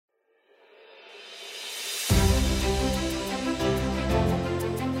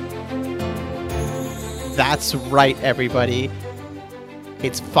That's right, everybody.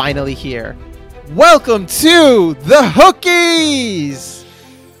 It's finally here. Welcome to the Hookies!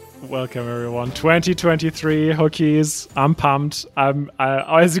 Welcome, everyone. 2023 Hookies. I'm pumped.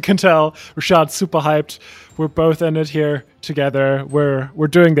 As you can tell, Rashad's super hyped. We're both in it here together. We're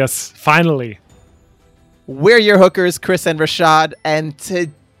doing this, finally. We're your hookers, Chris and Rashad, and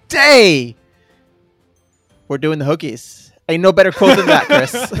today we're doing the Hookies. Ain't no better quote than that,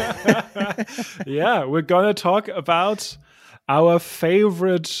 Chris. Yeah, we're gonna talk about our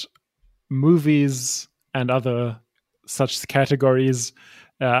favorite movies and other such categories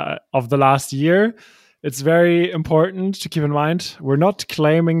of the last year. It's very important to keep in mind. We're not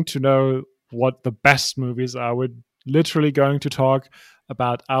claiming to know what the best movies are. We're literally going to talk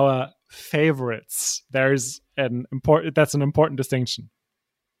about our favorites. That's an important distinction.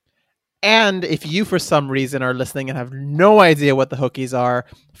 And if you, for some reason, are listening and have no idea what the Hookies are,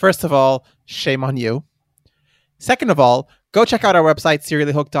 first of all, shame on you. Second of all, go check out our website,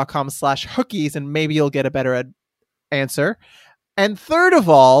 seriallyhooked.com/hookies, and maybe you'll get a better answer. And third of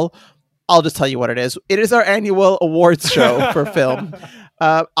all, I'll just tell you what it is. It is our annual awards show for film.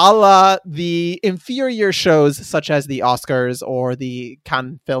 A la the inferior shows such as the Oscars or the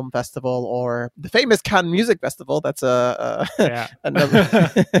Cannes Film Festival or the famous Cannes Music Festival. That's another.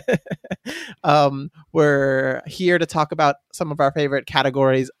 We're here to talk about some of our favorite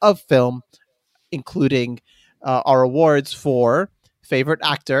categories of film, including our awards for favorite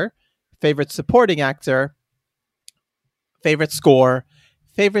actor, favorite supporting actor, favorite score,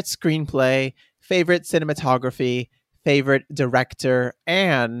 favorite screenplay, favorite cinematography, favorite director,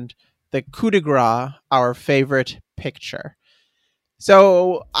 and the coup de grace, our favorite picture.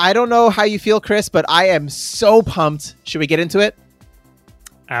 So I don't know how you feel, Chris, but I am so pumped. Should we get into it?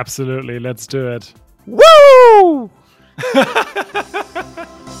 Absolutely. Let's do it. Woo!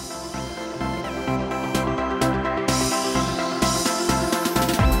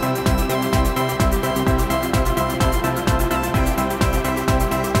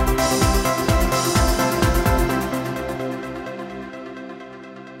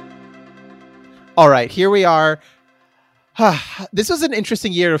 All right, here we are. This was an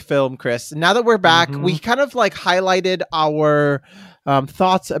interesting year of film, Chris. Now that we're back, we kind of like highlighted our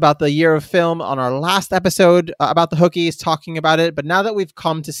thoughts about the year of film on our last episode about the Hookies, talking about it. But now that we've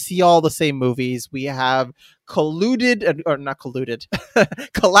come to see all the same movies, we have collaborated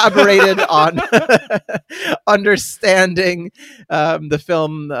on understanding the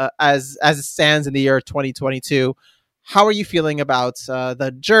film as it stands in the year 2022. How are you feeling about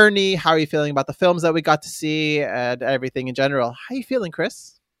the journey? How are you feeling about the films that we got to see and everything in general? How are you feeling,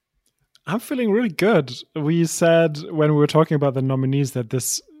 Chris? I'm feeling really good. We said when we were talking about the nominees that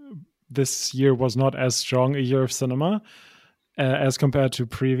this year was not as strong a year of cinema as compared to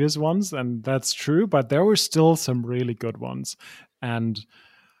previous ones, and that's true. But there were still some really good ones, and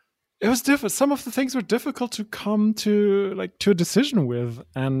it was difficult. Some of the things were difficult to come to a decision with,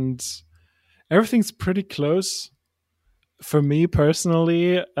 and everything's pretty close. For me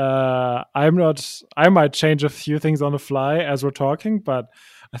personally, I might change a few things on the fly as we're talking, but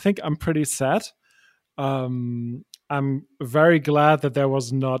I think I'm pretty set. I'm very glad that there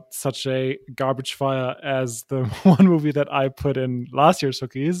was not such a garbage fire as the one movie that I put in last year's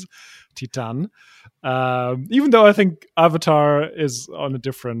Hookies, Titan. Even though I think Avatar is on a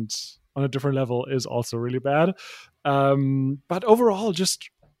different level, is also really bad. But overall, just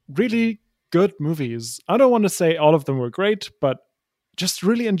really good movies. I don't want to say all of them were great, but just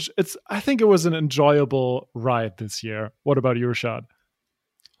really, I think it was an enjoyable ride this year. What about you, Rashad?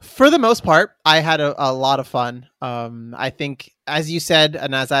 For the most part, I had a lot of fun. I think, as you said,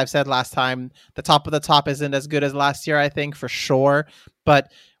 and as I've said last time, the top of the top isn't as good as last year, I think, for sure.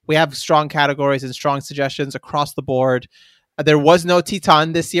 But we have strong categories and strong suggestions across the board. There was no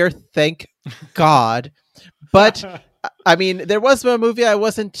Titan this year, thank God. But I mean, there was a movie I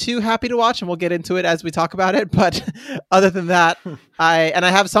wasn't too happy to watch, and we'll get into it as we talk about it. But other than that, I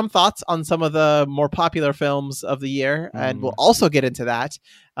have some thoughts on some of the more popular films of the year, and we'll also get into that.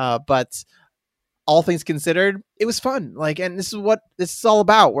 But all things considered, it was fun. And this is what this is all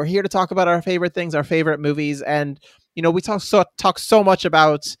about. We're here to talk about our favorite things, our favorite movies, and we talk so much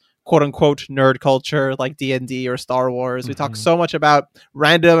about quote unquote nerd culture like D&D or Star Wars. We talk so much about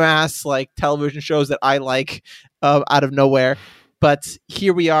random ass television shows that I like out of nowhere. But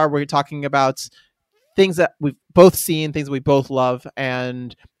here we are, we're talking about things that we've both seen, things we both love,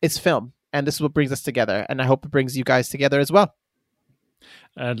 and it's film. And this is what brings us together. And I hope it brings you guys together as well.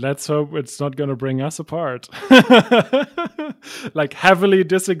 And let's hope it's not going to bring us apart. Heavily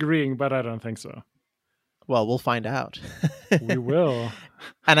disagreeing, but I don't think so. Well, we'll find out. We will.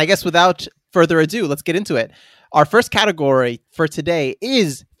 And I guess without further ado, let's get into it. Our first category for today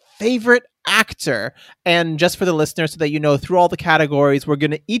is favorite actor. And just for the listeners, so that you know, through all the categories, we're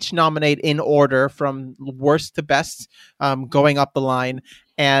going to each nominate in order from worst to best, going up the line.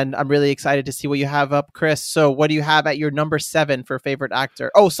 And I'm really excited to see what you have up, Chris. So what do you have at your number 7 for favorite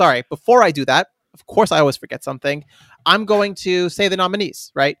actor? Oh, sorry. Before I do that, of course, I always forget something. I'm going to say the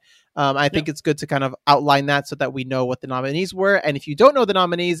nominees, right? I think it's good to kind of outline that so that we know what the nominees were. And if you don't know the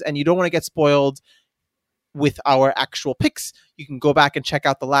nominees and you don't want to get spoiled with our actual picks, you can go back and check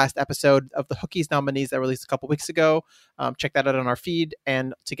out the last episode of the Hookies nominees that released a couple weeks ago. Check that out on our feed.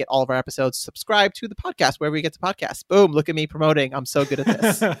 And to get all of our episodes, subscribe to the podcast wherever you get the podcast. Boom, look at me promoting. I'm so good at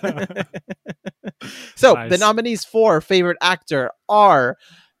this. So nice. The nominees for favorite actor are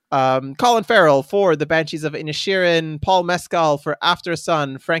Colin Farrell for The Banshees of Inisherin, Paul Mescal for After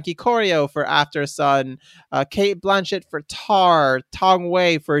Sun, Frankie Corio for After Sun, Kate Blanchett for Tar, Tong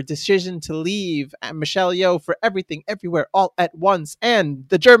Wei for Decision to Leave, and Michelle Yeoh for Everything Everywhere All at Once, and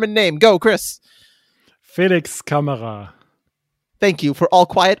the German name. Go, Chris. Felix Kamera. Thank you for All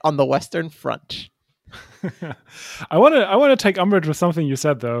Quiet on the Western Front. I want to take umbrage with something you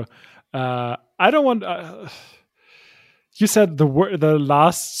said, though. I don't want. You said the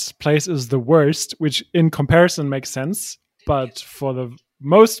last place is the worst, which in comparison makes sense. But for the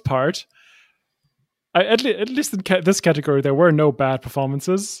most part, at least in this category, there were no bad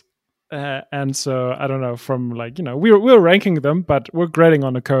performances. And so, I don't know, from we're ranking them, but we're grading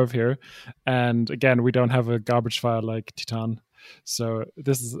on a curve here. And again, we don't have a garbage file like Titan. So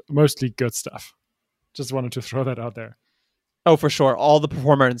this is mostly good stuff. Just wanted to throw that out there. Oh, for sure. All the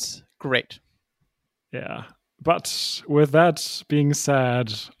performers, great. Yeah. But with that being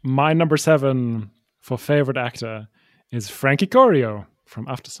said, my number 7 for favorite actor is Frankie Corio from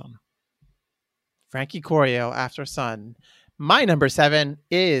After Sun. Frankie Corio, After Sun. My number 7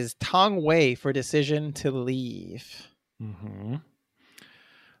 is Tong Wei for Decision to Leave. Mm-hmm.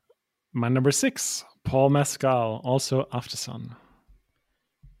 My number 6, Paul Mescal, also After Sun.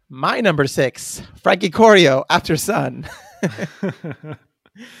 My number 6, Frankie Corio, After Sun.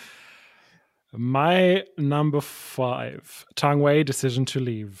 My number 5, Tong Wei, Decision to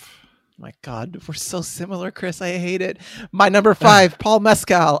Leave. My God, we're so similar, Chris. I hate it. My number 5, Paul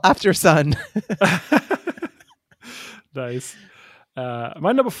Mescal, After Sun. Nice.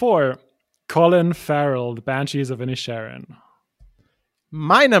 My number 4, Colin Farrell, The Banshees of Inisherin.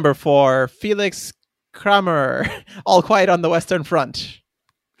 My number 4, Felix Kramer, All Quiet on the Western Front.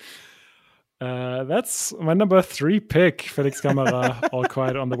 That's my number 3 pick, Felix Kamera, All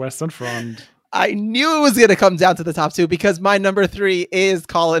Quiet on the Western Front. I knew it was going to come down to the top 2 because my number 3 is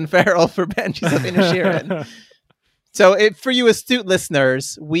Colin Farrell for Banshees of Inisherin. So for you astute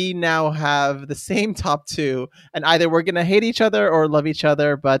listeners, we now have the same top 2, and either we're going to hate each other or love each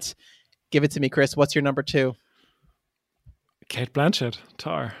other, but give it to me, Chris. What's your number 2? Kate Blanchett,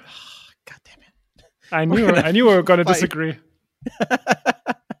 Tar. God damn it. I knew we were going to disagree.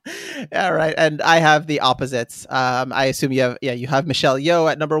 Yeah, right. And I have the opposites. I assume you have Michelle Yeoh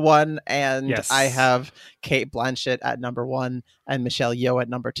at number 1, and yes. I have Kate Blanchett at number 1 and Michelle Yeoh at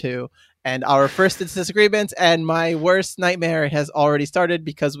number 2. And our first disagreement and my worst nightmare has already started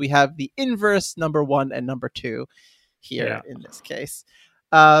because we have the inverse number 1 and number 2 here in this case.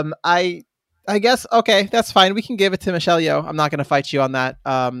 I guess, okay, that's fine. We can give it to Michelle Yeoh. I'm not going to fight you on that.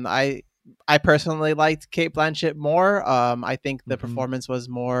 I personally liked Kate Blanchett more. I think the performance was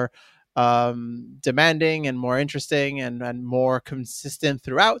more demanding and more interesting and more consistent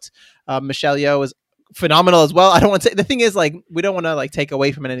throughout. Michelle Yeoh was phenomenal as well. I don't want to say, the thing is, we don't want to take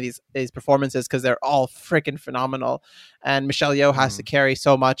away from any of these performances because they're all freaking phenomenal. And Michelle Yeoh has to carry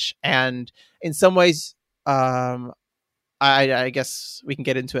so much. And in some ways, I guess we can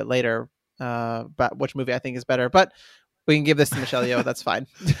get into it later about which movie I think is better. But we can give this to Michelle Yeoh. That's fine.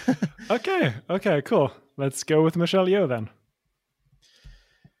 Okay, cool. Let's go with Michelle Yeoh then.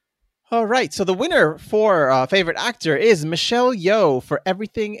 All right. So the winner for favorite actor is Michelle Yeoh for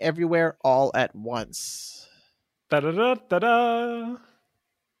Everything Everywhere All at Once. Da-da-da-da-da.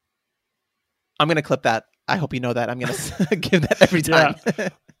 I'm going to clip that. I hope you know that. I'm going to give that every time. Yeah.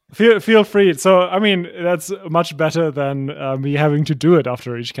 Feel free. So, I mean, that's much better than me having to do it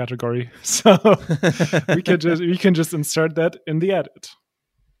after each category. So we can just insert that in the edit.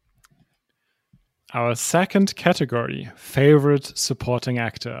 Our second category, favorite supporting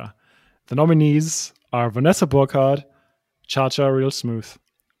actor. The nominees are Vanessa Burkhardt, Cha-Cha Real Smooth,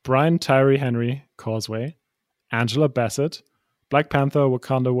 Brian Tyree Henry, Causeway, Angela Bassett, Black Panther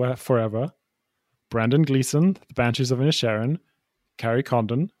Wakanda Forever, Brandon Gleeson, The Banshees of Inisherin, Carrie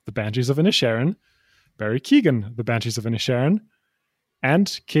Condon, The Banshees of Inisherin, Barry Keoghan, The Banshees of Inisherin,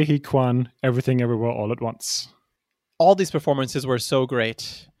 and Ke Kwan, Everything Everywhere All at Once. All these performances were so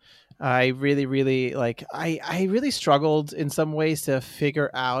great. I really, really I really struggled in some ways to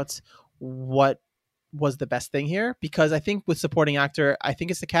figure out what was the best thing here, because I think with supporting actor, I think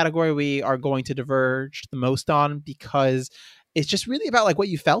it's the category we are going to diverge the most on, because it's just really about like what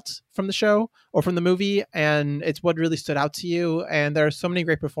you felt from the show or from the movie, and it's what really stood out to you. And there are so many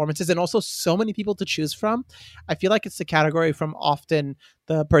great performances and also so many people to choose from. I feel like it's the category from often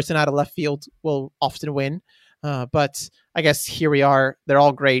the person out of left field will often win. But I guess here we are. They're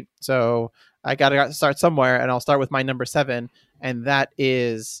all great. So I got to start somewhere, and I'll start with my number 7, and that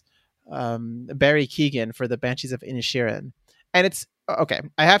is Barry Keoghan for the Banshees of Inisherin. And it's okay.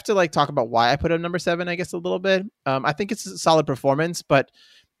 I have to like talk about why I put him number 7, I guess, a little bit. I think it's a solid performance, but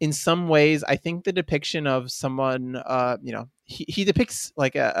in some ways, I think the depiction of someone, he depicts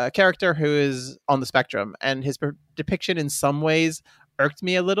like a character who is on the spectrum, and his depiction in some ways irked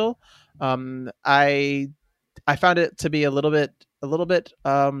me a little. I found it to be a little bit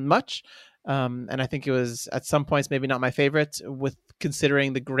much. And I think it was at some points maybe not my favorite, with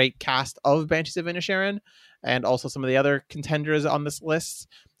considering the great cast of Banshees of Inisherin and also some of the other contenders on this list.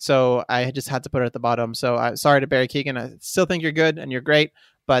 So I just had to put it at the bottom. So I'm sorry to Barry Keoghan. I still think you're good and you're great,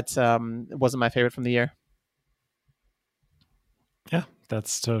 but it wasn't my favorite from the year. Yeah,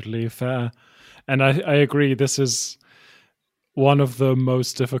 that's totally fair. And I agree. This is one of the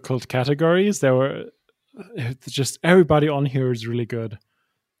most difficult categories. There were just everybody on here is really good.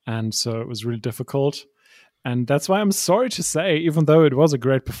 And so it was really difficult. And that's why I'm sorry to say, even though it was a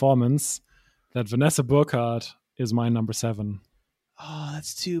great performance, that Vanessa Burkhardt is my number 7. Oh,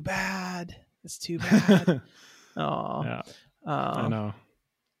 that's too bad. That's too bad. Oh, yeah, I know.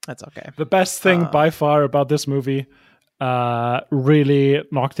 That's okay. The best thing by far about this movie, really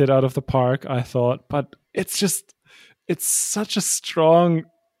knocked it out of the park, I thought. But it's such a strong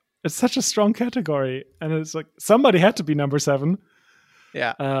category. And it's like somebody had to be number 7.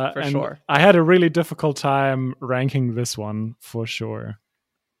 Yeah, for sure. I had a really difficult time ranking this one, for sure.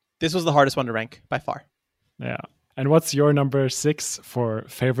 This was the hardest one to rank by far. Yeah. And what's your number 6 for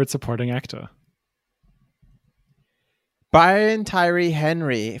favorite supporting actor? Brian Tyree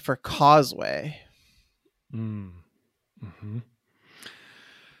Henry for Causeway. Mm-hmm.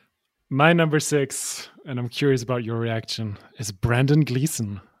 My number 6, and I'm curious about your reaction, is Brendan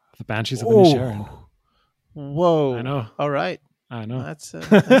Gleeson, The Banshees of Inisherin. Whoa. I know. All right. I know. It's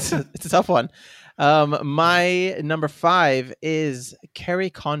a tough one. My number 5 is Kerry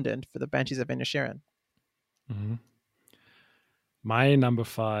Condon for the Banshees of Inisherin. Mm-hmm. My number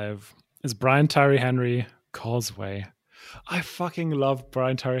 5 is Brian Tyree Henry, Causeway. I fucking love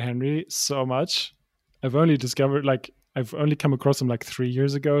Brian Tyree Henry so much. I've only come across him like 4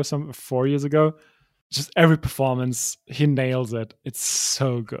 years ago. Just every performance, he nails it. It's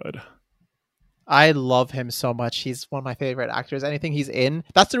so good. I love him so much. He's one of my favorite actors. Anything he's in.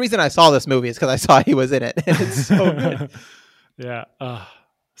 That's the reason I saw this movie, is because I saw he was in it. And it's so good. Yeah.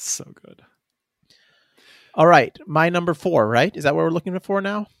 So good. All right. My number 4, right? Is that what we're looking for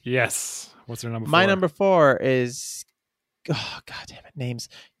now? Yes. What's your number 4? My number 4 is, oh, God damn it, names.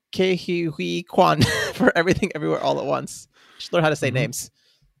 Ke Kwan for Everything Everywhere All at Once. Just learn how to say names.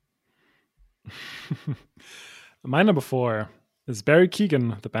 My number 4 is Barry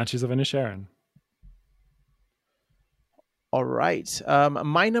Keoghan, The Banshees of Inisherin. All right.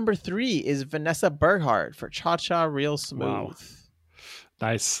 My number 3 is Vanessa Burkhardt for Cha Cha Real Smooth. Wow.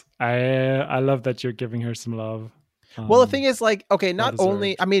 Nice. I love that you're giving her some love. Well, the thing is, like, okay, not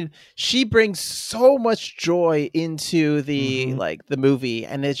only, I mean, she brings so much joy into the the movie,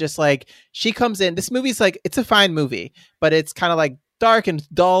 and it's just like she comes in. This movie's like, it's a fine movie, but it's kind of like dark and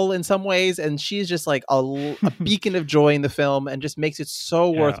dull in some ways, and she's just like a beacon of joy in the film, and just makes it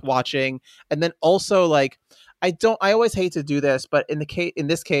so worth watching. And then also, like, I always hate to do this, but in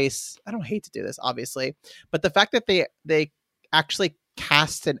this case, I don't hate to do this, obviously, but the fact that they actually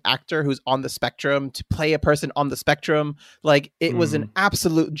cast an actor who's on the spectrum to play a person on the spectrum, like, it was an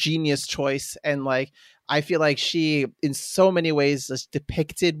absolute genius choice. And like, I feel like she in so many ways just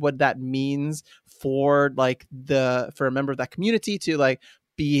depicted what that means for like for a member of that community to like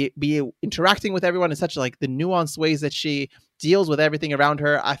be interacting with everyone in such like the nuanced ways that she deals with everything around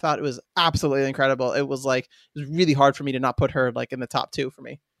her. I thought it was absolutely incredible. It was really hard for me to not put her like in the top 2 for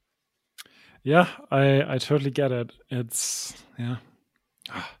me. Yeah, I totally get it. It's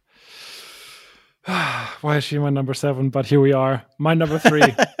why is she my number 7? But here we are. My number 3.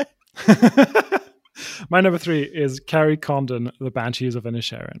 My number 3 is Kerry Condon, The Banshees of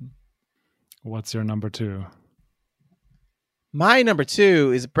Inisherin. What's your number 2? My number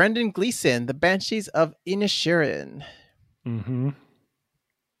 2 is Brendan Gleeson, The Banshees of Inisherin. Mm-hmm.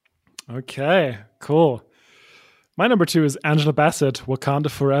 Okay, cool. My number 2 is Angela Bassett, Wakanda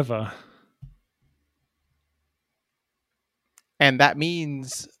Forever. And that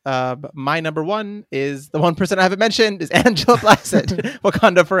means my number 1 is the one person I haven't mentioned is Angela Bassett,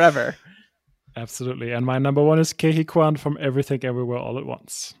 Wakanda Forever. Absolutely. And my number 1 is Ke Huy Quan from Everything Everywhere All at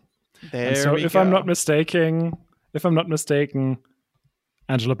Once. There we if go. I'm not mistaken,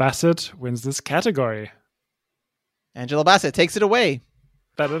 Angela Bassett wins this category. Angela Bassett takes it away.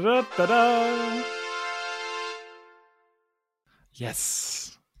 Da-da-da-da-da.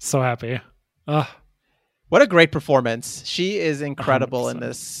 Yes. So happy. What a great performance. She is incredible 100%. in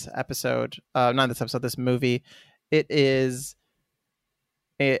this episode. Not this episode, this movie. I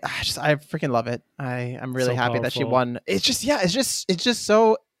freaking love it. I'm really happy that she won. It's just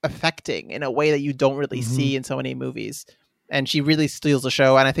so affecting in a way that you don't really see in so many movies. And she really steals the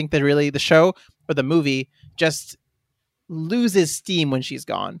show. And I think that really the show or the movie just loses steam when she's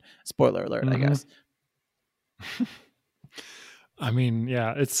gone. Spoiler alert, I guess. I mean,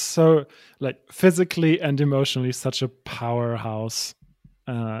 yeah, it's so like physically and emotionally such a powerhouse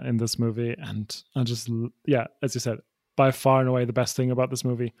in this movie. And I just, as you said, by far and away the best thing about this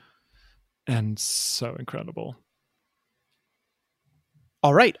movie. And so incredible.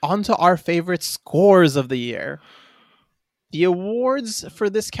 All right, on to our favorite scores of the year. The awards for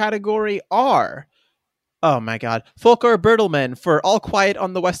this category are, oh my God, Volker Bertelmann for All Quiet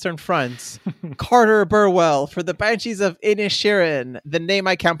on the Western Front, Carter Burwell for The Banshees of Inisherin, the name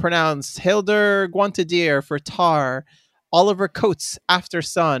I can't pronounce, Hildur Guantadir for Tar, Oliver Coates After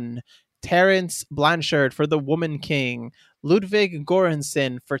Sun, Terence Blanchard for The Woman King, Ludwig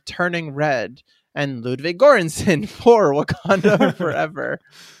Göransson for Turning Red, and Ludwig Göransson for Wakanda Forever.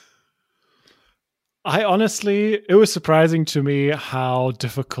 It was surprising to me how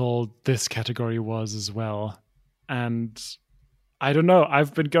difficult this category was as well. And I don't know,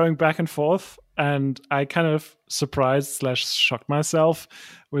 I've been going back and forth and I kind of surprised / shocked myself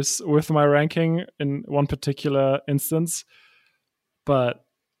with my ranking in one particular instance. But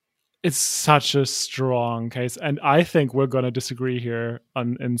it's such a strong case. And I think we're going to disagree here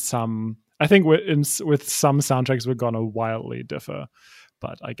with some soundtracks we're going to wildly differ.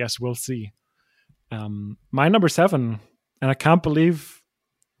 But I guess we'll see. My number 7, and I can't believe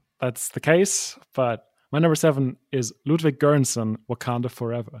that's the case, but my number 7 is Ludwig Göransson, Wakanda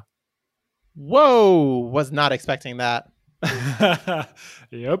Forever. Whoa, was not expecting that.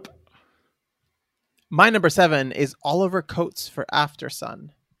 Yep. My number 7 is Oliver Coates for After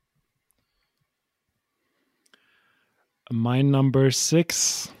Sun. My number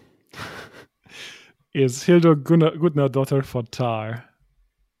 6 is Hildur Gudnadottir for Tar.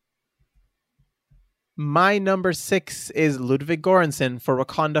 My number 6 is Ludwig Göransson for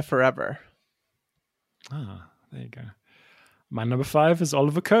Wakanda Forever. Ah, there you go. My number 5 is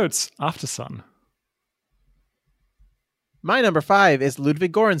Oliver Coates, After Sun. My number 5 is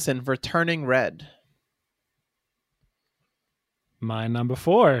Ludwig Göransson for Turning Red. My number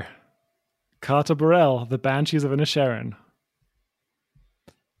 4, Carter Burwell, The Banshees of Inisherin.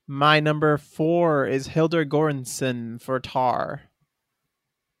 My number 4 is Hildur Göransson for Tar.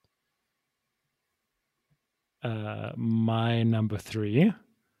 My number 3,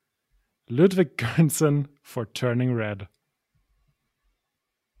 Ludwig Göransson for Turning Red.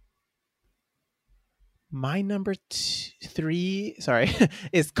 My number 3,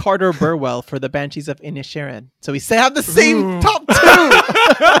 is Carter Burwell for The Banshees of Inisherin. So we have the same top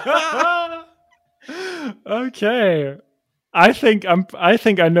 2. Okay, I think we're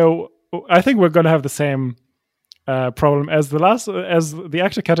gonna have the same problem as the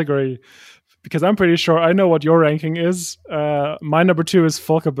actor category. Because I'm pretty sure I know what your ranking is. My number 2 is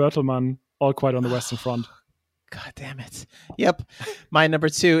Volker Bertelmann, All Quiet on the Western Front. God damn it. Yep. My number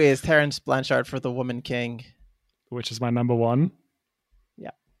 2 is Terence Blanchard for The Woman King. Which is my number 1. Yeah.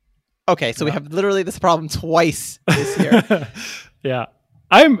 Okay, so we have literally this problem twice this year. Yeah.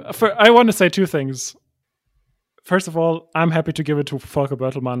 I want to say 2 things. First of all, I'm happy to give it to Volker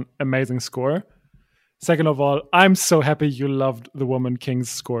Bertelmann. Amazing score. Second of all, I'm so happy you loved The Woman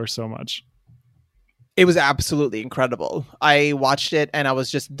King's score so much. It was absolutely incredible. I watched it and I was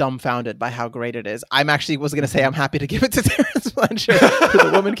just dumbfounded by how great it is. I'm actually was going to say I'm happy to give it to Terence Blanchard for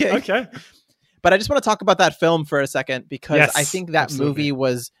The Woman King. Okay. But I just want to talk about that film for a second because yes, I think that absolutely.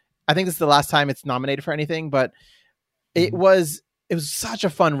 movie I think this is the last time it's nominated for anything, but it was such a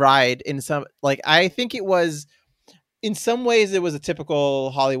fun ride I think it was, in some ways it was a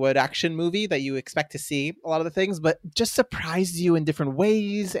typical Hollywood action movie that you expect to see a lot of the things, but just surprised you in different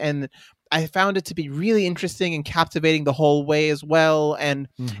ways. And I found it to be really interesting and captivating the whole way as well. And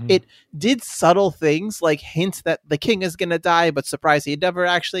it did subtle things like hint that the king is going to die, but surprise, he never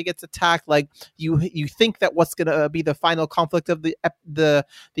actually gets attacked. Like you think that what's going to be the final conflict of the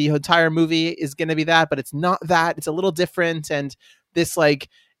entire movie is going to be that, but it's not that. It's a little different. And this like,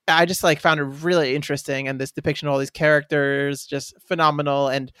 I just like found it really interesting, and this depiction of all these characters just phenomenal.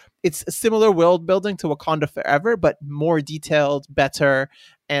 And it's a similar world building to Wakanda Forever, but more detailed, better,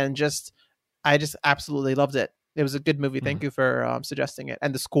 and just I just absolutely loved it. It was a good movie. Thank you for suggesting it.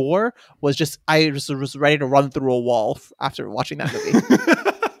 And the score was just I just was ready to run through a wall after watching that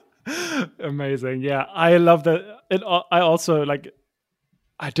movie. Amazing. Yeah, I love that. I also like.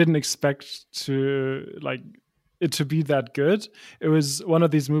 I didn't expect to like it to be that good. It was one of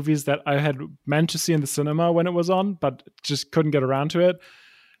these movies that I had meant to see in the cinema when it was on, but just couldn't get around to it.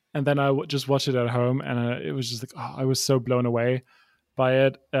 And then I just watched it at home, and it was just like, I was so blown away by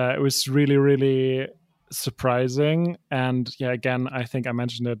it. It was really, really surprising. And yeah, again, I think I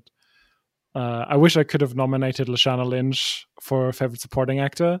mentioned it. I wish I could have nominated Lashana Lynch for favorite supporting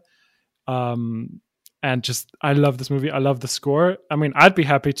actor. And just, I love this movie. I love the score. I mean, I'd be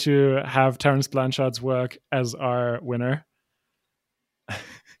happy to have Terence Blanchard's work as our winner.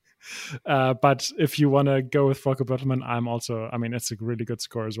 But if you want to go with Volker Bertelmann, it's a really good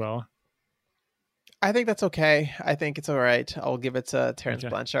score as well. I think that's okay. I think it's all right. I'll give it to Terence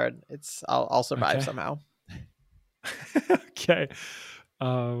Blanchard. I'll survive somehow. Okay.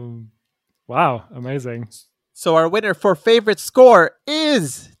 Wow. Amazing. So our winner for favorite score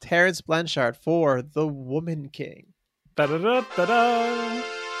is Terence Blanchard for The Woman King. Da-da-da-da-da.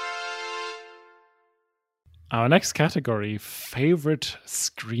 Our next category, favorite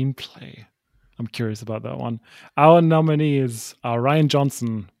screenplay. I'm curious about that one. Our nominees are Rian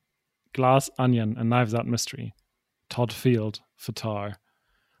Johnson, Glass Onion and Knives Out Mystery, Todd Field for Tar,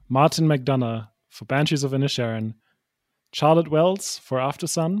 Martin McDonagh for Banshees of Inisherin, Charlotte Wells for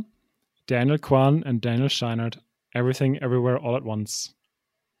Aftersun, Daniel Kwan and Daniel Scheinert, Everything Everywhere All at Once,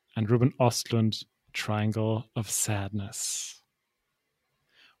 and Ruben Östlund, Triangle of Sadness.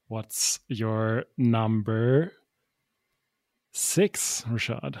 What's your number 6,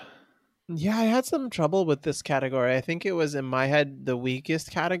 Rashad? Yeah, I had some trouble with this category. I think it was in my head the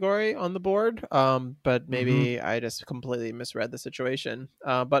weakest category on the board, but maybe I just completely misread the situation.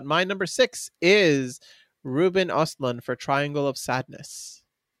 But my number 6 is Ruben Östlund for Triangle of Sadness.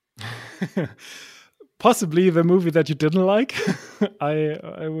 Possibly the movie that you didn't like.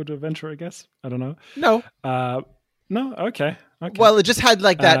 I would venture a guess. I don't know. No. Okay. Well, it just had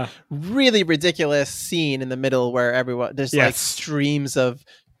like that really ridiculous scene in the middle where there's like streams of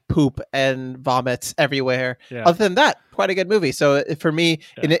poop and vomits everywhere. Other than that, quite a good movie. So for me,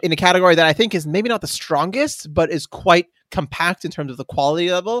 in a category that I think is maybe not the strongest, but is quite compact in terms of the quality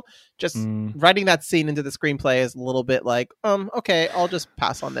level, just writing that scene into the screenplay is a little bit like, okay, I'll just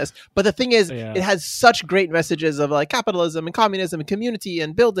pass on this. But the thing is, it has such great messages of like capitalism and communism and community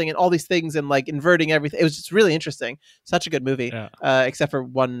and building and all these things and like inverting everything. It was just really interesting. Such a good movie, except for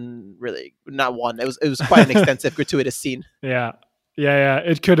one, really not one. It was quite an extensive, gratuitous scene. Yeah.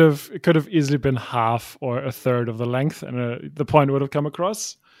 It could have easily been half or a third of the length, and the point would have come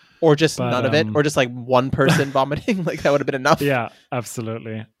across. Or just none of it, or just like one person vomiting. Like that would have been enough. Yeah,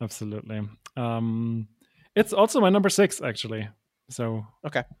 absolutely. It's also my number 6, actually. So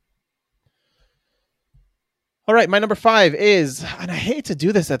okay. All right, my number 5 is, and I hate to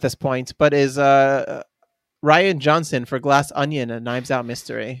do this at this point, but is Rian Johnson for Glass Onion and Knives Out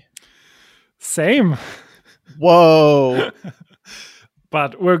Mystery. Same. Whoa.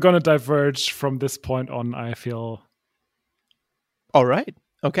 But we're going to diverge from this point on, I feel. All right.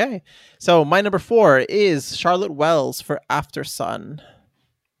 Okay. So my number 4 is Charlotte Wells for Aftersun.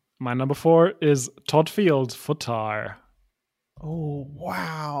 My number 4 is Todd Field for Tar. Oh,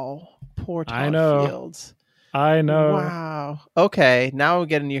 wow. Poor Todd Field. I know. Wow. Okay. Now we're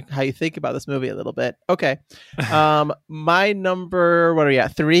getting how you think about this movie a little bit. Okay. My number, what are you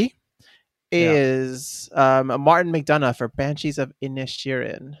at? 3? Is Martin McDonagh for Banshees of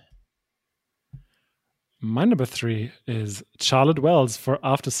Inisherin. My number 3 is Charlotte Wells for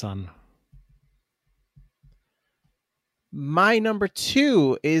Aftersun. My number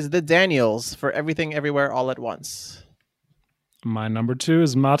 2 is The Daniels for Everything Everywhere All at Once. My number 2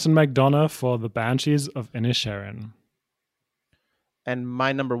 is Martin McDonagh for The Banshees of Inisherin. And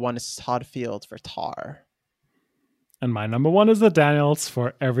my number 1 is Todd Field for Tar. And my number 1 is The Daniels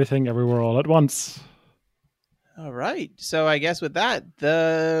for Everything Everywhere All at Once. All right. So I guess with that,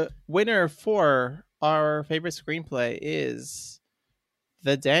 the winner for our favorite screenplay is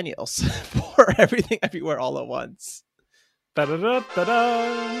The Daniels for Everything Everywhere All at Once.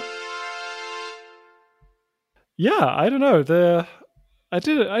 Da-da-da-da-da. Yeah, I don't know.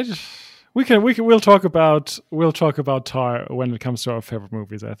 We'll talk about Tar when it comes to our favorite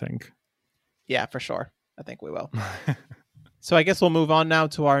movies, I think. Yeah, for sure. I think we will. So I guess we'll move on now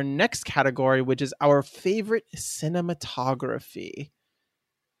to our next category, which is our favorite cinematography.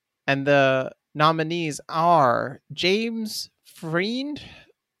 And the nominees are James Friend?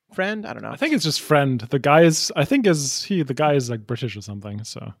 I don't know. I think it's just Friend. The guy is like British or something,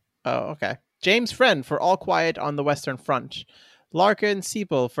 so. Oh, okay. James Friend for All Quiet on the Western Front. Larkin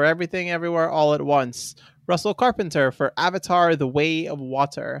Siepel for Everything Everywhere All at Once. Russell Carpenter for Avatar The Way of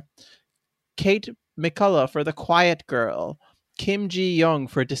Water. Kate McCullough for The Quiet Girl. Kim Ji-young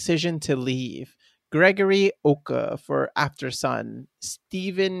for Decision to Leave. Gregory Oka for After Sun.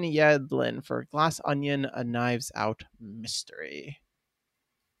 Stephen Yedlin for Glass Onion, A Knives Out Mystery.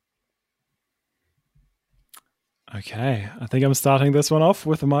 Okay, I think I'm starting this one off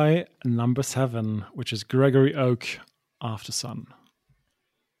with my number 7, which is Gregory Oak, After Sun.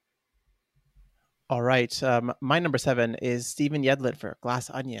 All right, my number 7 is Stephen Yedlin for Glass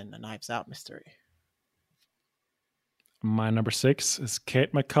Onion, A Knives Out Mystery. My number 6 is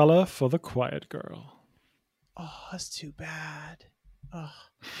Kate McCullough for The Quiet Girl. Oh, that's too bad. Oh,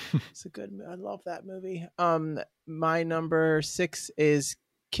 it's a good movie. I love that movie. My number 6 is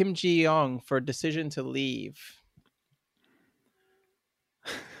Kim Ji-young for Decision to Leave.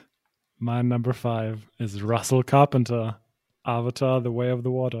 My number 5 is Russell Carpenter, Avatar: The Way of the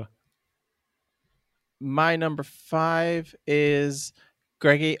Water. My number 5 is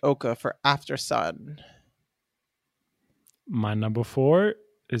Gregory Oka for After Sun. My number 4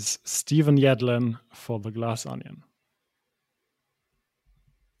 is Stephen Yedlin for The Glass Onion.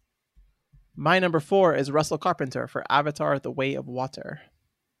 My number 4 is Russell Carpenter for Avatar: The Way of Water.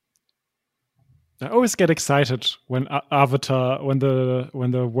 I always get excited when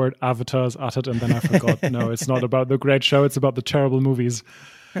the word Avatar is uttered, and then I forgot. No, it's not about the great show; it's about the terrible movies.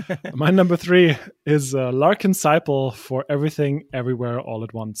 My number 3 is Larkin Siepel for Everything Everywhere All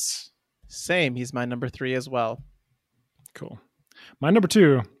at Once. Same, he's my number 3 as well. Cool. My number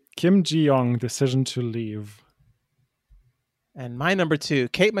 2, Kim Ji-young, Decision to Leave. And my number 2,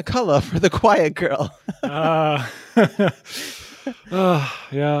 Kate McCullough for The Quiet Girl.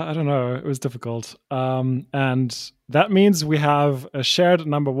 Yeah, I don't know. It was difficult. And that means we have a shared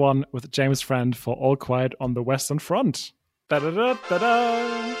number 1 with James Friend for All Quiet on the Western Front.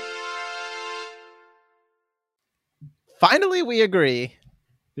 Da-da-da-da-da. Finally, we agree.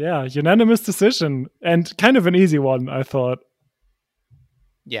 Yeah, unanimous decision. And kind of an easy one, I thought.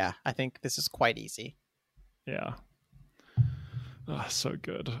 Yeah, I think this is quite easy. Yeah. Oh, so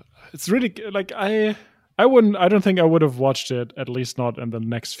good. It's really like I don't think I would have watched it, at least not in the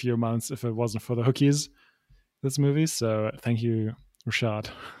next few months, if it wasn't for the Hookies, this movie. So thank you, Rashad.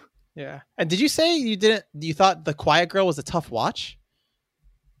 Yeah. And did you say you thought The Quiet Girl was a tough watch?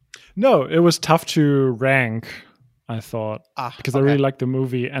 No, it was tough to rank, I thought, because okay. I really liked the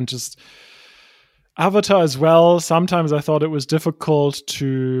movie, and just Avatar as well. Sometimes I thought it was difficult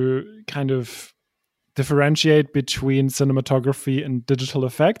to kind of differentiate between cinematography and digital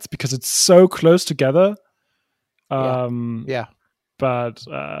effects because it's so close together. Yeah. But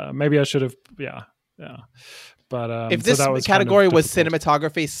maybe I should have. Yeah. But if this category was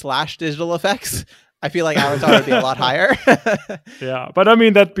cinematography / digital effects, I feel like Avatar would be a lot higher. Yeah, but I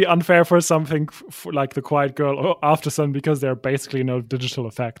mean that'd be unfair for something like The Quiet Girl or After Sun because there are basically no digital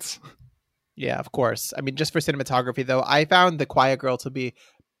effects. Yeah, of course. I mean, just for cinematography, though, I found The Quiet Girl to be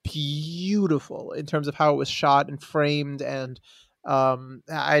beautiful in terms of how it was shot and framed, and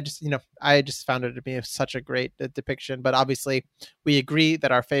I just found it to be such a great depiction. But obviously, we agree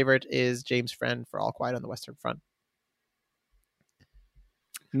that our favorite is James Friend for All Quiet on the Western Front.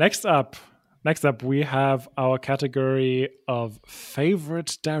 Next up, we have our category of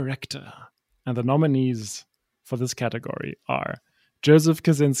favorite director, and the nominees for this category are Joseph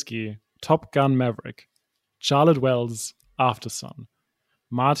Kosinski, Top Gun: Maverick, Charlotte Wells, After Sun,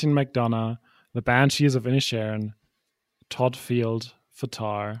 Martin McDonagh, The Banshees of Inisherin, Todd Field for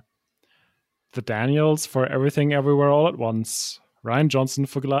Tar, The Daniels for Everything Everywhere All at Once, Rian Johnson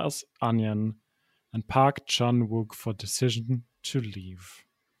for Glass Onion, and Park Chan-wook for Decision to Leave.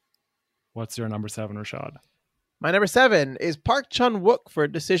 What's your number 7, Rashad? My number 7 is Park Chan-wook for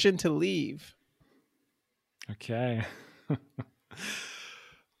Decision to Leave. Okay.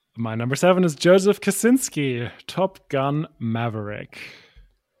 My number 7 is Joseph Kosinski, Top Gun: Maverick.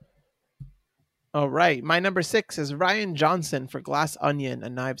 All right. My number 6 is Rian Johnson for Glass Onion, A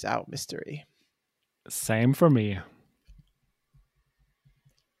Knives Out Mystery. Same for me.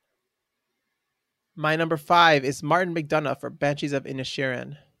 My number 5 is Martin McDonagh for Banshees of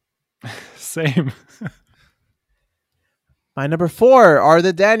Inisherin. Same. My number 4 are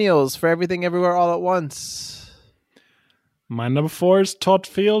the Daniels for Everything Everywhere All at Once. My number 4 is Todd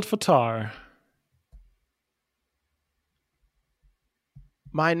Field for Tar.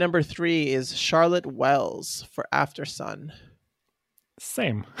 My number 3 is Charlotte Wells for After Sun.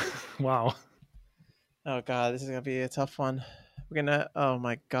 Same. Wow. Oh God, this is gonna be a tough one. Oh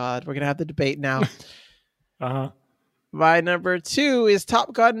my God, we're gonna have the debate now. My number 2 is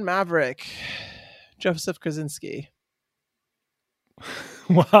Top Gun Maverick, Joseph Krasinski.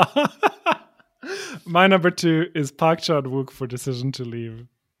 Wow. My number 2 is Park Chan-wook for Decision to Leave.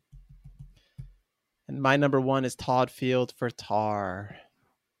 And my number 1 is Todd Field for Tar.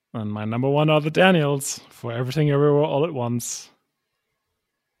 And my number 1 are the Daniels for Everything Everywhere All at Once.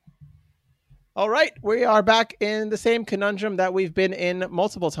 All right, we are back in the same conundrum that we've been in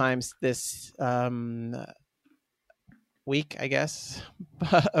multiple times this week, I guess,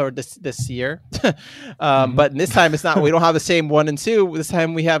 or this year. But this time it's not. We don't have the same 1 and 2. This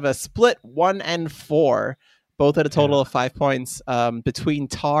time we have a split 1 and 4, both at a total of 5 points between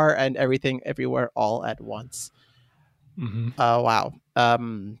Tar and Everything Everywhere All at Once. Wow.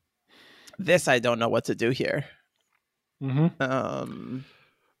 This I don't know what to do here.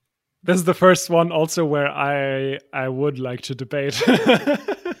 This is the first one also where I would like to debate.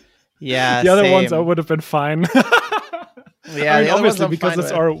 Yeah, the other same. ones I would have been fine. Yeah, I mean, obviously because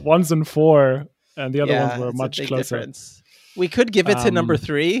it's our 1s and 4, and the other ones were much closer. Difference. We could give it to number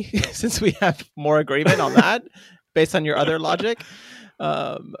 3 since we have more agreement on that, based on your other logic.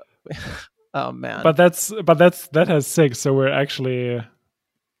 Oh man! But that has 6, so we're actually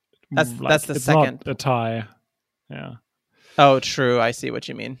that's the it's second. Not a tie. Yeah. Oh, true. I see what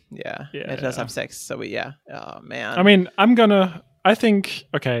you mean. Yeah. It does have 6. So oh man. I mean, I think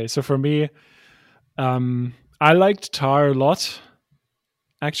okay. So for me, I liked Tar a lot,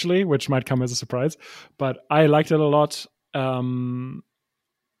 actually, which might come as a surprise, but I liked it a lot. But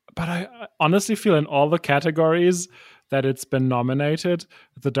I honestly feel in all the categories that it's been nominated,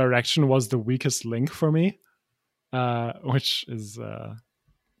 the direction was the weakest link for me, which is, I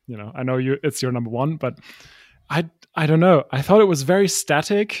know it's your number 1, but I don't know. I thought it was very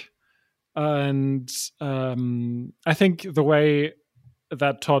static, and I think the way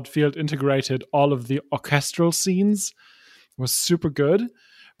that Todd Field integrated all of the orchestral scenes was super good,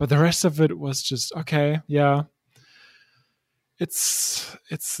 but the rest of it was just okay. Yeah, it's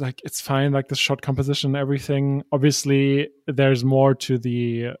like it's fine, like the shot composition, everything. Obviously, there's more to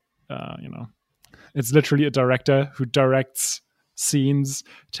the it's literally a director who directs scenes,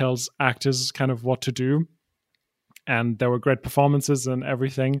 tells actors kind of what to do, and there were great performances and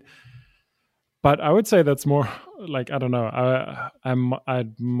everything. But I would say that's more like, I don't know.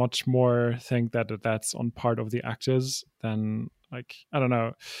 I'd much more think that that's on part of the actors than like, I don't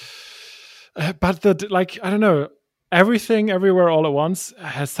know. But I don't know. Everything Everywhere All at Once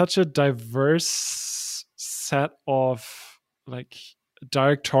has such a diverse set of like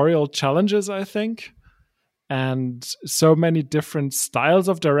directorial challenges, I think, and so many different styles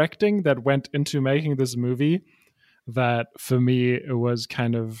of directing that went into making this movie that for me it was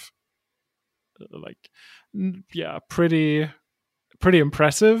kind of like, yeah, pretty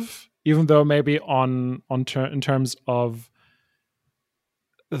impressive, even though maybe in terms of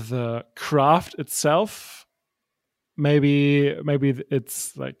the craft itself, maybe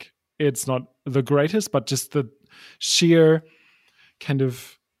it's like it's not the greatest, but just the sheer kind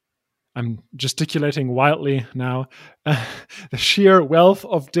of, I'm gesticulating wildly now, the sheer wealth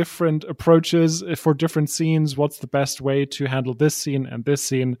of different approaches for different scenes. What's the best way to handle this scene and this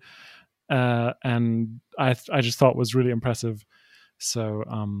scene? And I just thought was really impressive. So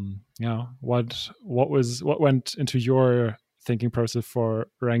what went into your thinking process for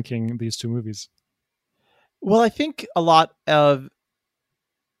ranking these two movies? Well, I think a lot of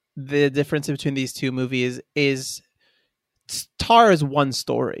the difference between these two movies is Tar is one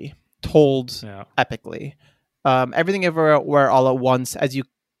story told epically. Everything Everywhere All at Once, as you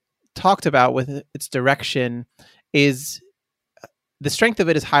talked about with its direction, is the strength of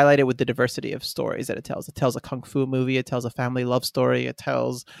it is highlighted with the diversity of stories that it tells. It tells a kung fu movie. It tells a family love story. It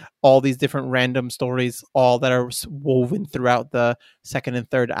tells all these different random stories, all that are woven throughout the second and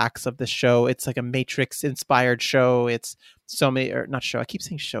third acts of the show. It's like a Matrix inspired show. It's so many, or not show. I keep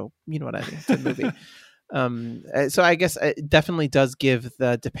saying show. You know what I mean? It's a movie. So I guess it definitely does give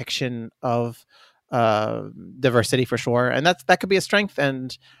the depiction of diversity for sure. And that could be a strength.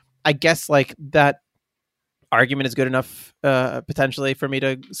 And I guess like that argument is good enough potentially for me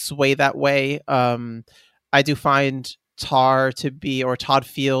to sway that way. I do find Tar to be, or Todd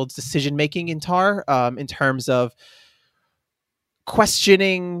Field's decision making in Tar, in terms of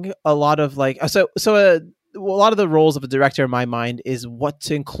questioning a lot of like a lot of the roles of a director in my mind is what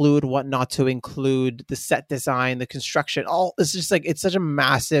to include, what not to include, the set design, the construction. All it's just like it's such a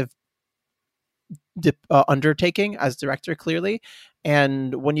massive undertaking as director, clearly.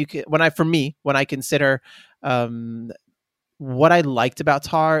 And when I consider um, what I liked about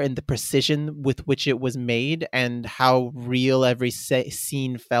Tar and the precision with which it was made and how real every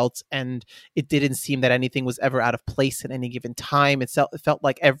scene felt. And it didn't seem that anything was ever out of place at any given time. It felt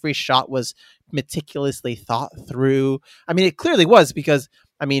like every shot was meticulously thought through. I mean, it clearly was, because,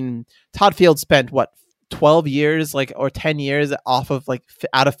 I mean, Todd Field spent, what, 12 years, like, or 10 years off of, like,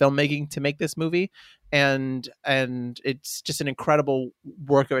 out of filmmaking to make this movie. And it's just an incredible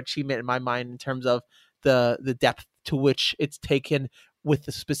work of achievement in my mind in terms of the depth to which it's taken with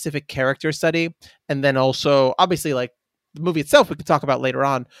the specific character study. And then also, obviously, like, the movie itself we could talk about later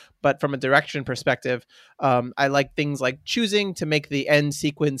on, but from a direction perspective, I like things like choosing to make the end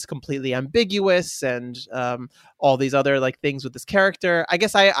sequence completely ambiguous, and all these other, like, things with this character. I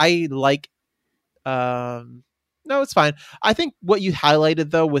guess I like no, it's fine. I think what you highlighted,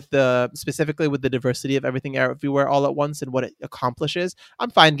 though, specifically with the diversity of Everything Everywhere All at Once and what it accomplishes,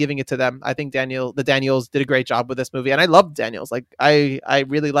 I'm fine giving it to them. I think the Daniels did a great job with this movie, and I love Daniels. Like, I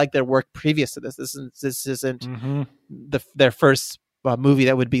really like their work previous to this. This isn't their first movie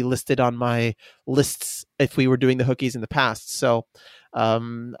that would be listed on my lists if we were doing the Hookies in the past. So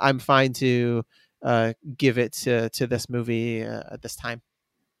I'm fine to give it to this movie at this time.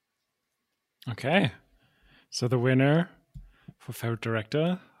 Okay. So the winner for favorite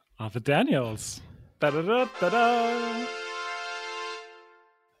director are the Daniels. Da-da-da-da-da.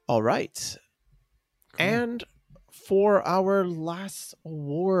 All right. Cool. And for our last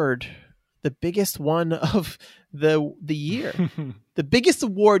award, the biggest one of the year, the biggest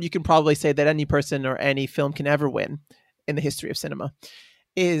award you can probably say that any person or any film can ever win in the history of cinema,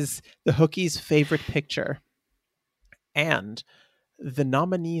 is the Hookies' favorite picture. And the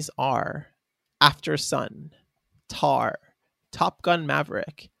nominees are After Sun, Tar, Top Gun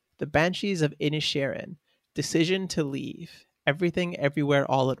Maverick, The Banshees of Inisherin, Decision to Leave, Everything Everywhere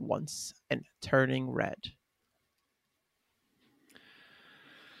All at Once, and Turning Red.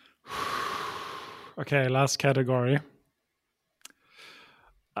 Okay, last category.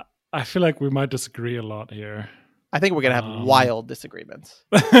 I feel like we might disagree a lot here. I think we're going to have wild disagreements.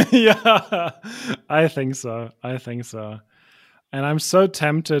 Yeah, I think so. And I'm so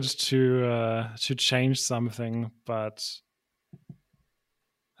tempted to change something, but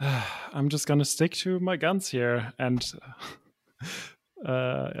I'm just gonna stick to my guns here. And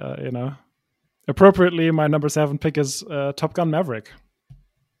appropriately, my number 7 pick is Top Gun Maverick.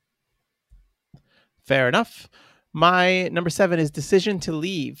 Fair enough. My number 7 is Decision to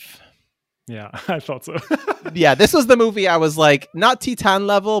Leave. Yeah, I thought so. Yeah, this was the movie I was like, not Titan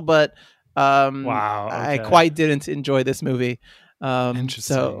level, but wow, okay. I quite didn't enjoy this movie.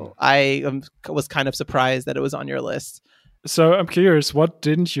 Interesting. So I was kind of surprised that it was on your list. So I'm curious, what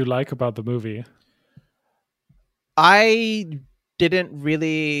didn't you like about the movie? I didn't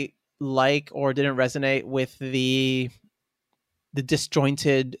really like or didn't resonate with the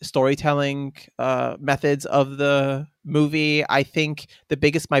disjointed storytelling methods of the movie. I think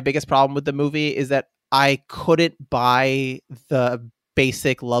my biggest problem with the movie is that I couldn't buy the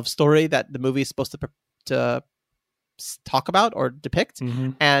basic love story that the movie is supposed to talk about or depict.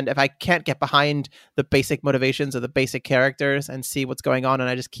 Mm-hmm. And if I can't get behind the basic motivations of the basic characters and see what's going on, and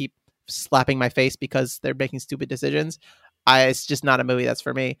I just keep slapping my face because they're making stupid decisions, it's just not a movie that's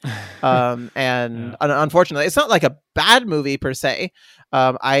for me. Unfortunately, it's not like a bad movie per se.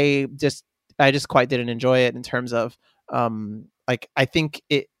 I just quite didn't enjoy it in terms of I think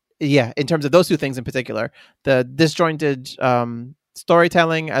it, in terms of those two things in particular, the disjointed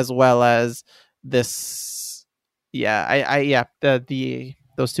storytelling as well as this. Those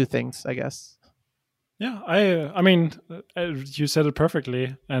two things, I guess. Yeah, I mean, you said it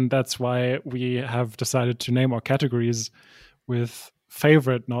perfectly, and that's why we have decided to name our categories with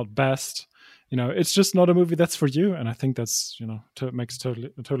favorite, not best. It's just not a movie that's for you, and I think that's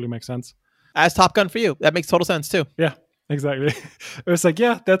totally makes sense. As Top Gun for you, that makes total sense too. Yeah, exactly. It was like,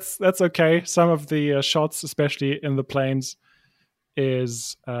 yeah, that's okay. Some of the shots, especially in the planes,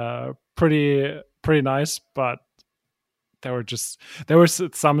 is pretty nice, but there were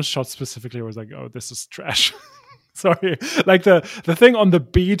some shots specifically where I was like, oh, this is trash. Sorry. Like the thing on the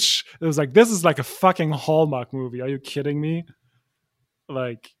beach, it was like, this is like a fucking Hallmark movie. Are you kidding me?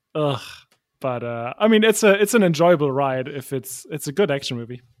 Like, ugh. But I mean, it's an enjoyable ride if it's a good action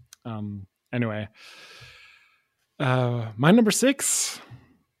movie. Anyway. My number 6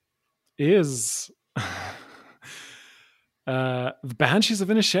 is The Banshees of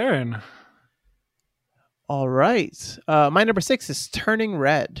Inisherin. All right. My number 6 is Turning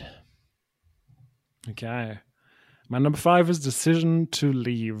Red. Okay. My number 5 is Decision to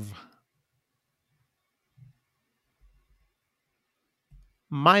Leave.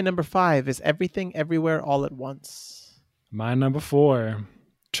 My number 5 is Everything Everywhere All at Once. My number 4,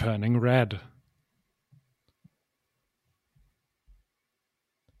 Turning Red.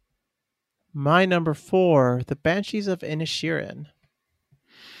 My number 4, The Banshees of Inisherin.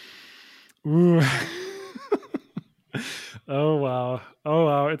 Ooh. Oh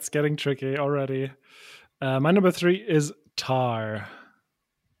wow, it's getting tricky already. My number 3 is Tar.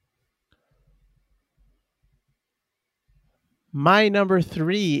 My number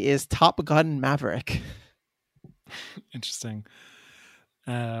 3 is Top Gun Maverick. Interesting.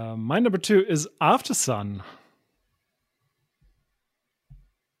 My number 2 is After Sun.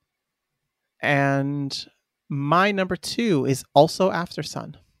 And my number 2 is also After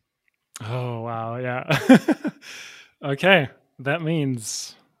Sun. Oh wow, yeah. Okay, that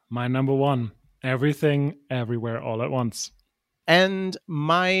means my number 1, Everything Everywhere All at Once. And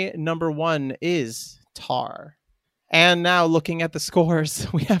my number 1 is Tar. And now looking at the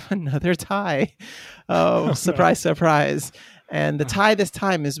scores, we have another tie. Oh, surprise, surprise. And the tie this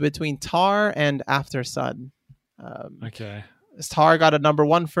time is between Tar and After Sun. Okay. Tar got a number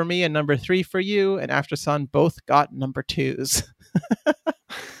 1 for me and number 3 for you, and After Sun both got number 2s.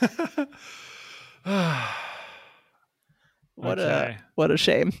 What a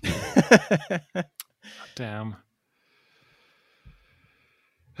shame. Damn.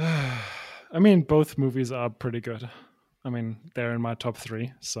 I mean, both movies are pretty good. I mean, they're in my top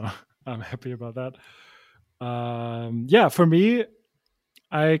 3, so I'm happy about that. Yeah, for me,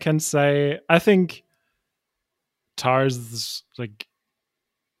 I can say I think Tar's like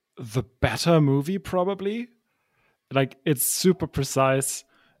the better movie, probably. Like, it's super precise.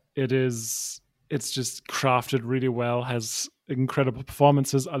 It's just crafted really well, has incredible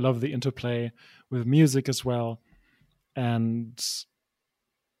performances. I love the interplay with music as well. And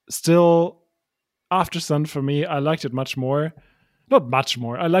still, After Sun for me, I liked it much more. Not much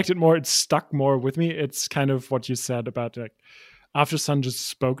more. I liked it more. It stuck more with me. It's kind of what you said about like After Sun just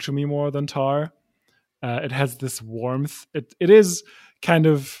spoke to me more than Tar. It has this warmth. It is kind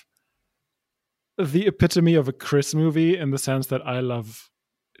of the epitome of a Chris movie in the sense that I love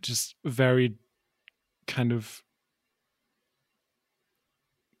just very kind of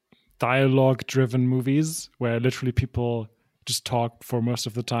dialogue driven movies where literally people just talk for most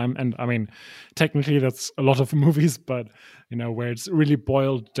of the time. And I mean, technically that's a lot of movies, but you know, where it's really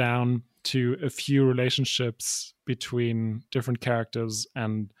boiled down to a few relationships between different characters.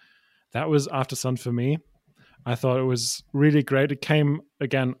 And that was After Sun for me. I thought it was really great. It came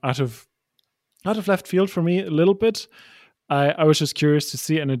again out of left field for me a little bit. I was just curious to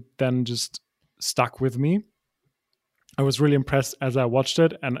see, and it then just stuck with me. I was really impressed as I watched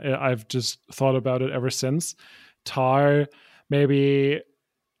it, and I've just thought about it ever since. Tar, maybe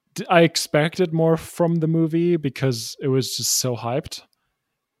I expected more from the movie because it was just so hyped.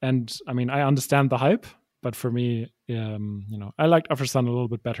 And I mean, I understand the hype, but for me, I liked After Sun a little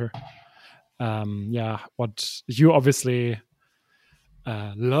bit better. What you obviously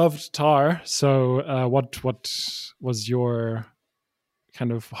loved Tar. So what was your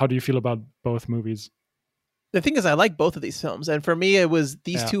kind of, how do you feel about both movies? The thing is, I like both of these films, and for me, it was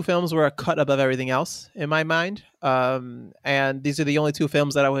these two films were a cut above everything else in my mind. And these are the only two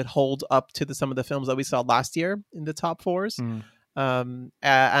films that I would hold up to some of the films that we saw last year in the top fours. And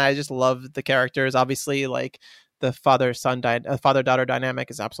I just love the characters. Obviously, like the father-daughter dynamic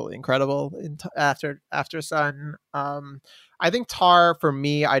is absolutely incredible in After Sun. I think Tar, for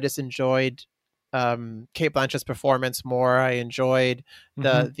me, I just enjoyed Cate Blanchett's performance more. I enjoyed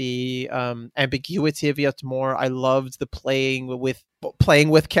the ambiguity of it more. I loved the playing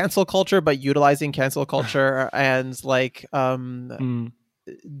with cancel culture, but utilizing cancel culture and like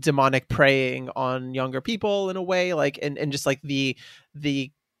demonic preying on younger people in a way, like and just like the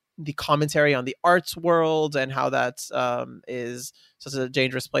commentary on the arts world and how that is such a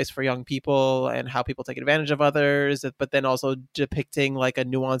dangerous place for young people and how people take advantage of others, but then also depicting like a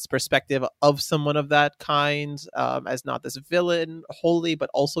nuanced perspective of someone of that kind, as not this villain wholly, but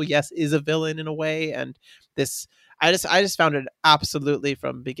also yes is a villain in a way. And this I just found it absolutely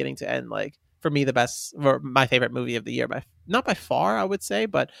from beginning to end, like for me the best, or my favorite movie of the year, not by far I would say,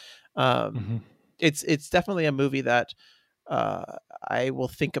 but it's definitely a movie that I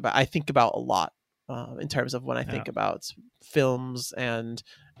think about a lot in terms of when I think about films and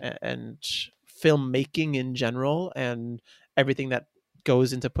filmmaking in general and everything that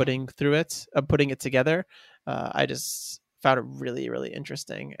goes into putting it together. I just found it really, really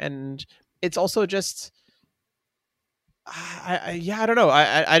interesting. And it's also just Yeah, I don't know.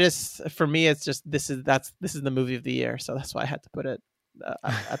 I just, for me, it's just this is the movie of the year, so that's why I had to put it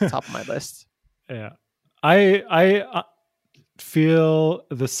at the top of my list. Yeah, I feel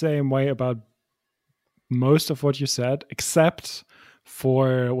the same way about most of what you said, except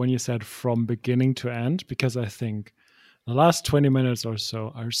for when you said from beginning to end, because I think the last 20 minutes or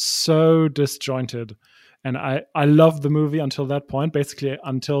so are so disjointed. And I love the movie until that point, basically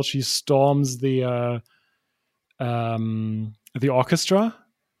until she storms the orchestra,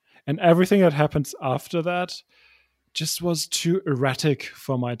 and everything that happens after that just was too erratic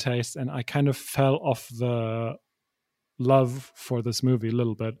for my taste, and I kind of fell off the love for this movie a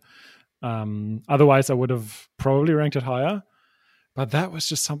little bit. Otherwise, I would have probably ranked it higher, but that was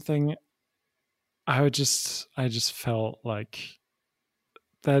just something I just felt like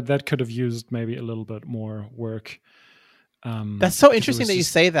that could have used maybe a little bit more work. That's so 'Cause it interesting was that you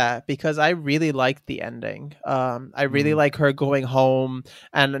just say that, because I really liked the ending. I really mm, like her going home,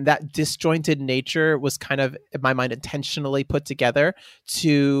 and that disjointed nature was kind of, in my mind, intentionally put together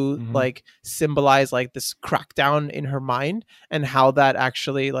to mhm, like symbolize like this crackdown in her mind, and how that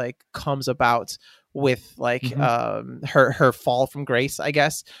actually like comes about with like mhm, her fall from grace, I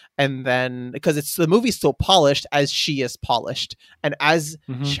guess. And then, because it's, the movie's still polished as she is polished, and as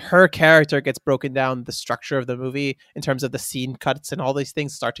mhm, her character gets broken down, the structure of the movie in terms of the scene cuts and all these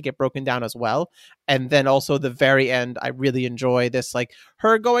things start to get broken down as well. And then also the very end, I really enjoy this, like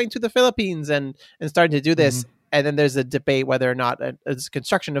her going to the Philippines and starting to do this. mhm, And then there's a debate whether or not a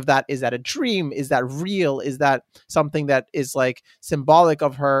construction of that, is that a dream, is that real, is that something that is like symbolic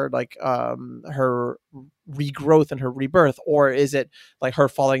of her, like her regrowth and her rebirth, or is it like her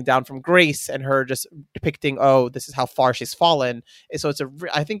falling down from grace and her just depicting, oh, this is how far she's fallen. So it's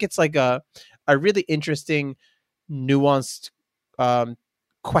I think it's like a really interesting, nuanced um,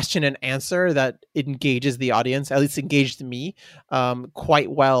 question and answer that engages the audience. At least engaged me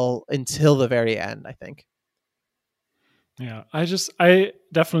quite well until the very end, I think. yeah. I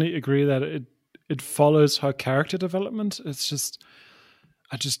definitely agree that it follows her character development. It's just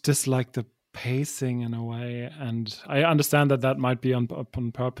I just dislike the pacing in a way, and I understand that that might be on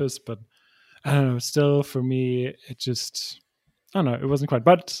purpose, but I don't know. Still, for me, it just I don't know. It wasn't quite.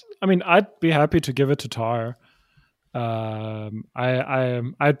 But I mean, I'd be happy to give it to Tar.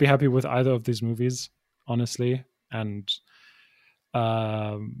 I'd be happy with either of these movies, honestly, and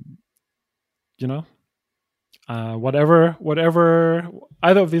um, you know, whatever,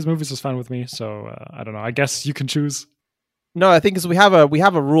 either of these movies is fine with me. So I don't know. I guess you can choose. No, I think, because we have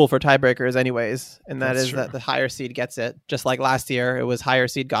a rule for tiebreakers anyways, and that That's is true. that the higher seed gets it. Just like last year, it was higher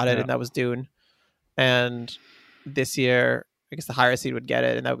seed got it, Yeah, and that was Dune. And this year, I guess the higher seed would get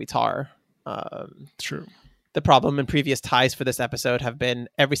it, and that would be Tar. Um, true. the problem in previous ties for this episode have been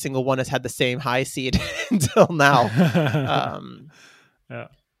every single one has had the same high seed until now. Um, Yeah,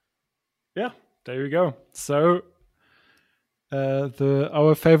 yeah. There you go. So the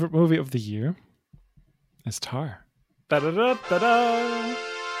our favorite movie of the year is Tar. Da-da-da-da-da.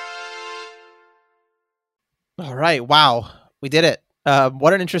 all right, wow, we did it.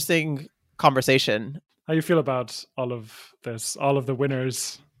 What an interesting conversation. How you feel about all of this? All of the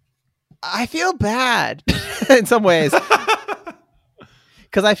winners. I feel bad in some ways,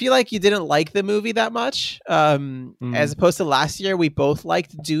 because I feel like you didn't like the movie that much, as Mm, opposed to last year. We both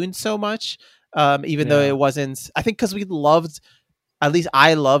liked Dune so much, even though yeah. it wasn't. I think because we loved, at least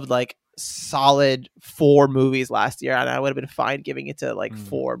I loved, like solid four movies last year, and I would have been fine giving it to like Mm,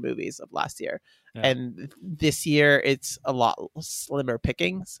 four movies of last year. yeah. And this year, it's a lot slimmer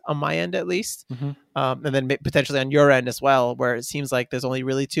pickings on my end, at least, Hmm. and then potentially on your end as well, where it seems like there's only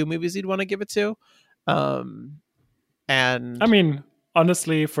really two movies you'd want to give it to, um, I and mean,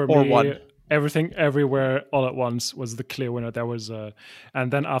 honestly, for or me, one. everything, everywhere, all at once was the clear winner. There was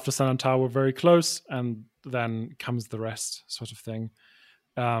and then after Sun and Tower were very close, and then comes the rest, sort of thing.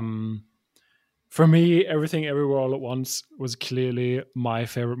 Um, for me, everything, everywhere, all at once was clearly my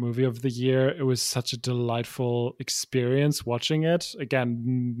favorite movie of the year. It was such a delightful experience watching it.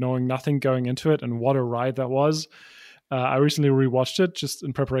 Again, knowing nothing going into it, and what a ride that was. I recently rewatched it just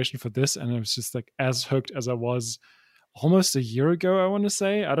in preparation for this, and it was just like as hooked as I was almost a year ago, I want to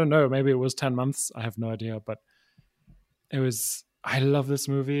say. I don't know, maybe it was 10 months, I have no idea, but it was I love this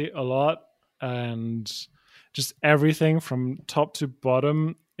movie a lot, and just everything from top to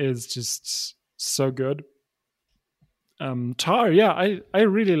bottom is just so good. Tar, yeah, I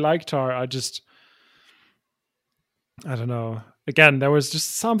really like Tar. I don't know, again, there was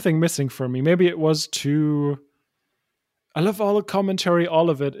just something missing for me. Maybe it was too I love all the commentary, all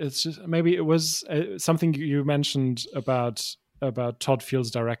of it. It's just maybe it was something you mentioned about Todd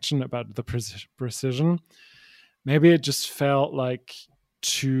Field's direction, about the precision. maybe it just felt like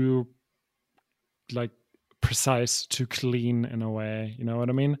too like precise, too clean in a way. You know what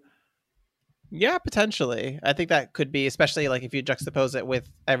I mean? Yeah, potentially. I think that could be, especially like if you juxtapose it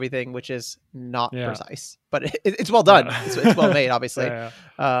with everything which is not precise, but it's well done. It's well made, obviously,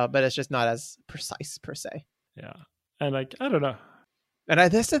 but it's just not as precise per se. Yeah, and like I don't know. And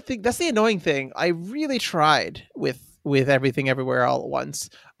that's the thing. That's the annoying thing. I really tried with Everything Everywhere All at Once.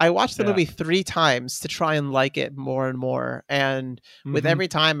 I watched the movie 3 times to try and like it more and more. And with every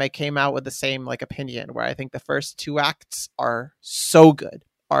time I came out with the same like opinion, where I think the first 2 acts are so good,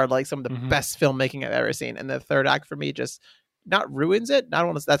 are like some of the best filmmaking I've ever seen. And the third act for me just not ruins it. Not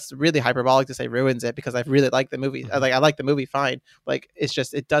want that's really hyperbolic to say ruins it, because I really like the movie. I like the movie fine. Like it's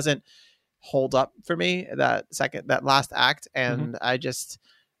just, it doesn't hold up for me, that last act. And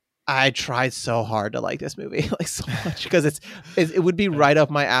I tried so hard to like this movie, like so much, because it would be right up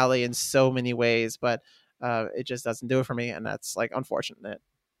my alley in so many ways, but it just doesn't do it for me, and that's like unfortunate.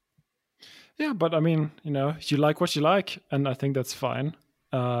 Yeah, but I mean, you like what you like, and I think that's fine.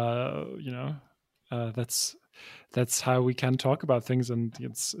 That's how we can talk about things, and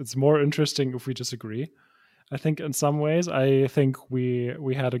it's more interesting if we disagree. I think in some ways, I think we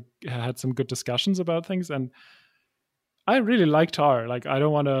had some good discussions about things, and I really like Tar. Like, I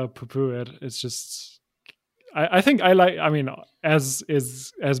don't want to poo-poo it. It's just, I think I like. I mean, as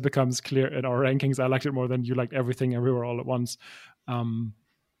becomes clear in our rankings, I liked it more than you liked Everything Everywhere All at Once.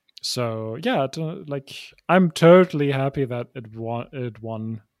 So yeah, I'm totally happy that it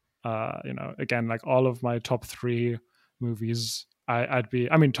won. Again, like all of my top 3 movies, I'd be.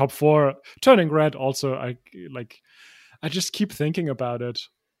 I mean, top 4, Turning Red. Also, I just keep thinking about it,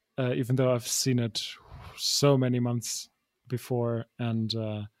 even though I've seen it so many months before, and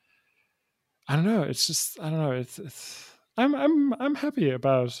I don't know. It's just, I don't know. It's I'm happy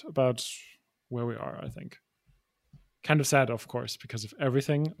about where we are. I think. Kind of sad, of course, because of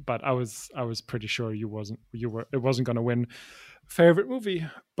everything, but I was pretty sure it wasn't going to win favorite movie,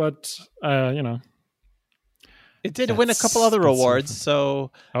 but it did win a couple other awards,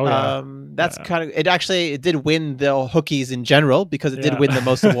 so that's kind of it. Actually, it did win the Hookies in general, because it did win the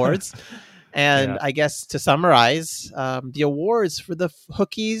most awards. And I guess to summarize, the awards for the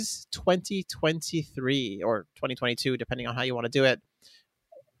Hookies 2023 or 2022, depending on how you want to do it,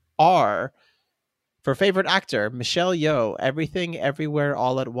 are: for favorite actor, Michelle Yeoh, Everything Everywhere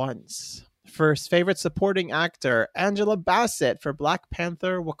All at Once. For favorite supporting actor, Angela Bassett for Black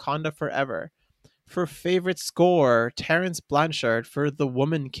Panther: Wakanda Forever. For favorite score, Terrence Blanchard for The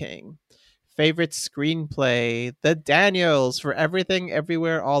Woman King. Favorite screenplay, The Daniels for Everything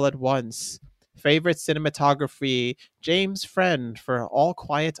Everywhere All at Once. Favorite cinematography, James Friend for All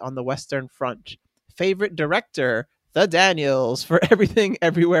Quiet on the Western Front. Favorite director, The Daniels for Everything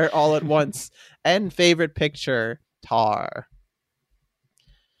Everywhere All at Once. And favorite picture, Tar.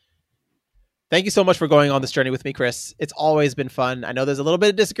 Thank you so much for going on this journey with me, Chris. It's always been fun. I know there's a little bit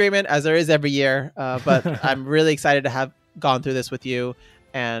of disagreement, as there is every year, but I'm really excited to have gone through this with you,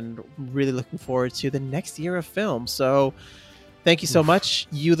 and really looking forward to the next year of film. So thank you so much,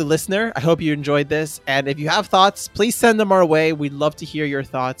 you, the listener. I hope you enjoyed this. And if you have thoughts, please send them our way. We'd love to hear your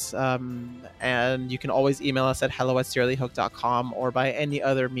thoughts. And you can always email us at hello@surlyhook.com or by any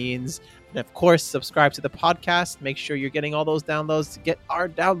other means. And of course, subscribe to the podcast. Make sure you're getting all those downloads to get our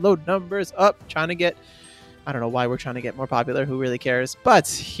download numbers up. I don't know why we're trying to get more popular. Who really cares? But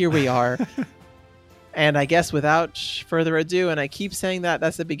here we are. And I guess without further ado, and I keep saying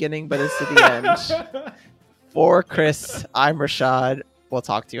that's the beginning, but it's the end. For Chris, I'm Rashad. We'll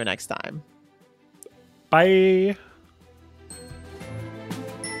talk to you next time. Bye.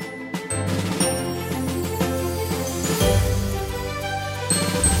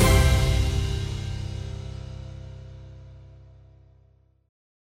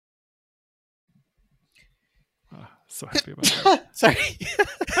 So happy about that. Sorry.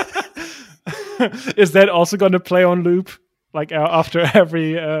 Is that also going to play on loop, like after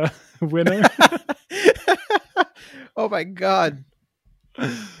every winner? Oh my god.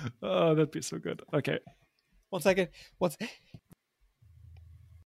 Oh, that'd be so good. Okay. 1 second.